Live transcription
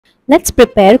Let's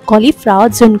prepare cauliflower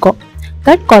zunko.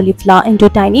 Cut cauliflower into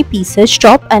tiny pieces,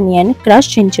 chop onion, crush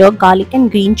ginger, garlic and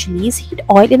green chilies, heat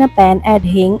oil in a pan, add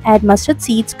hing, add mustard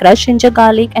seeds, crush ginger,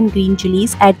 garlic and green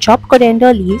chilies, add chopped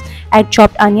coriander leaves, add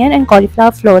chopped onion and cauliflower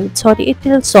florets, saute it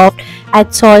till soft,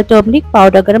 add salt, turmeric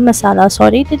powder, garam masala,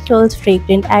 saute it till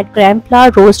fragrant, add gram flour,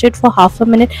 roast it for half a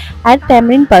minute, add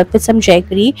tamarind pulp with some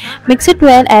jaggery, mix it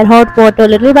well, add hot water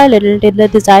little by little till the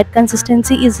desired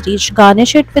consistency is reached,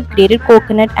 garnish it with grated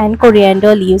coconut and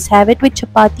coriander leaves, have it with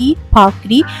chapati,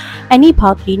 Bhakri, any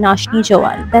Bhakri, nashni,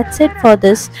 jowar. That's it for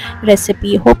this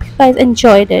recipe. Hope you guys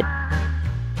enjoyed it.